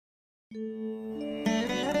சரி,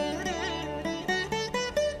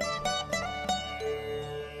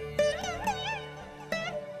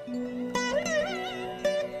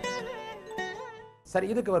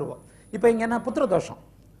 இதுக்கு வருவோம். இப்போ இங்கே என்ன புத்திர தோஷம்?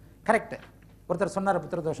 கரெக்டு. ஒருத்தர் சொன்னார்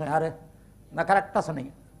புத்திர தோஷம். யாரு? நான் கரெக்டாக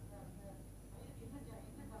சொன்னீங்க.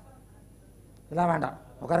 இதெல்லாம் வேண்டாம்,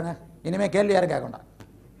 உட்காருங்க. இனிமேல் கேள்வி யாரும் கேட்க வேண்டாம்.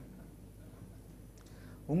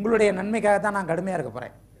 உங்களுடைய நன்மைக்காக தான் நான் கடுமையாக இருக்க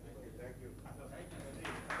போகிறேன்.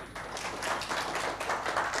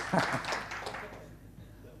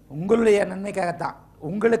 உங்களுடைய நன்மைக்காகத்தான்.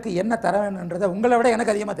 உங்களுக்கு என்ன தர வேணுன்றதை உங்களை விட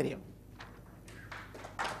எனக்கு அதிகமாக தெரியும்.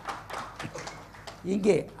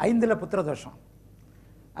 இங்கே 5ல் புத்திர தோஷம்,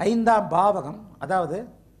 5ஆம் பாவகம். அதாவது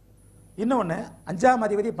இன்னொன்று, 5ஆம்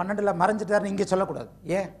அதிபதி 12ல் மறைஞ்சிட்டாருன்னு இங்கே சொல்லக்கூடாது.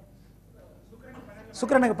 ஏன்?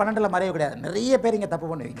 சுக்கிரனுக்கு 12ல் மறைவு கிடையாது. நிறைய பேர் இங்கே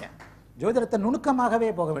தப்பு பண்ணுவீங்க. ஜோதிடத்தை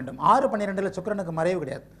நுணுக்கமாகவே போக வேண்டும். 6-12ல் சுக்கிரனுக்கு மறைவு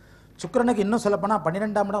கிடையாது. சுக்கிரனுக்கு இன்னும் சொல்லப்போனால்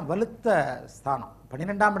 12ஆம் இடம் வலுத்த ஸ்தானம்.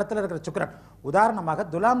 12ஆம் இடத்துல இருக்கிற சுக்கிரன், உதாரணமாக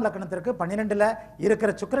துலாம் லக்னத்திற்கு 12ல்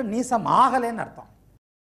இருக்கிற சுக்கிரன் நீசம் ஆகலைன்னு அர்த்தம்.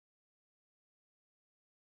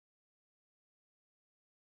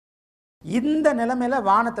 இந்த நிலைமையில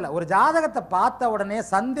வானத்துல ஒரு ஜாதகத்தை பார்த்த உடனே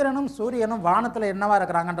சந்திரனும் சூரியனும் வானத்துல என்னவா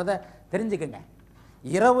இருக்கிறாங்கன்றதை தெரிஞ்சுக்கங்க.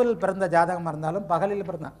 இரவில் பிறந்த ஜாதகமாக இருந்தாலும் பகலில்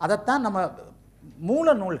பிறந்த, அதைத்தான் நம்ம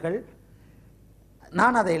மூல நூல்கள்,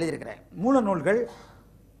 நான் அதை எழுதியிருக்கிறேன். மூல நூல்கள்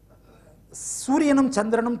சூரியனும்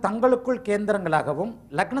சந்திரனும் தங்களுக்குள் கேந்திரங்களாகவும்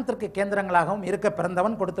லக்னத்திற்கு கேந்திரங்களாகவும் இருக்க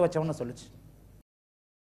பிறந்தவன் கொடுத்து வச்சவன்னு சொல்லுச்சு.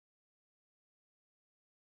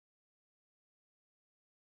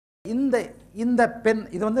 இந்த பெண்,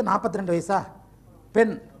 இது வந்து 42 வயசா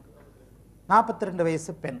பெண், 42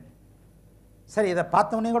 வயசு பெண். சரி, இதை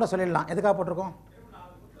பார்த்தவனே கூட சொல்லிடலாம். எதுக்காக போட்டிருக்கோம்?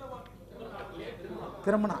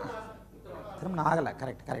 திருமணம் ஆகலை.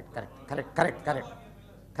 Correct correct correct correct correct correct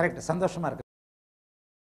correct. சந்தோஷமா இருக்கு.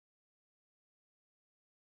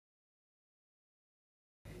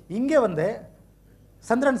 இங்கே வந்து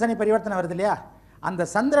சந்திரன் சனி பரிவர்த்தனை வருது இல்லையா? அந்த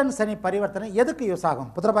சந்திரன் சனி பரிவர்த்தனை எதுக்கு யூஸ் ஆகும்?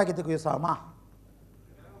 புத்திரபாக்கியத்துக்கு யூஸ் ஆகுமா?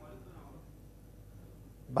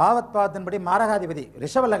 பாவத் பாவத்தின்படி மாரகாதிபதி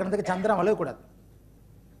ரிஷப லக்னத்துக்கு சந்திரன் வலுக்கூடாது.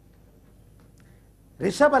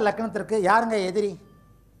 ரிஷப லக்னத்திற்கு யாருங்க எதிரி?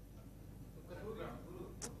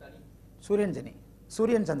 சூரியன் சனி,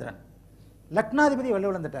 சூரியன் சந்திரன். லக்னாதிபதி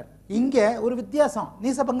வலுவிழந்துட்டார். இங்கே ஒரு வித்தியாசம்,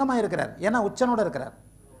 நீசபங்கமாக இருக்கிறார். ஏன்னா உச்சனோட இருக்கிறார்.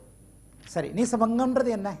 சரி, நீசபங்கம்ன்றது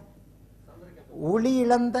என்ன? ஒளி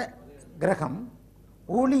இழந்த கிரகம்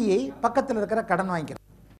ஒளியை பக்கத்தில் இருக்கிற கடன் வாங்கிக்கிறது.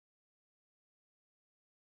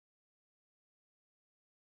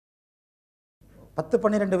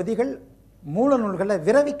 10-12 விதிகள் மூல நூல்களில்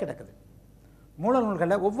விரவி கிடக்குது. மூல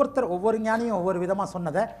நூல்களில் ஒவ்வொரு ஞானியும் ஒவ்வொரு விதமாக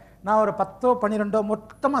சொன்னதை நான் ஒரு 10-12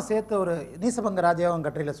 மொத்தமாக சேர்த்து ஒரு நீசபங்க ராஜயோகம்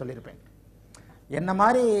கட்டுரையில் சொல்லியிருப்பேன். என்ன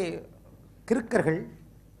மாதிரி கிறுக்கர்கள்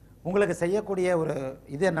உங்களுக்கு செய்யக்கூடிய ஒரு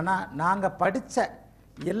இது என்னென்னா, நாங்கள் படித்த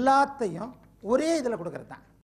எல்லாத்தையும் ஒரே இதில் கொடுக்கறது தான்.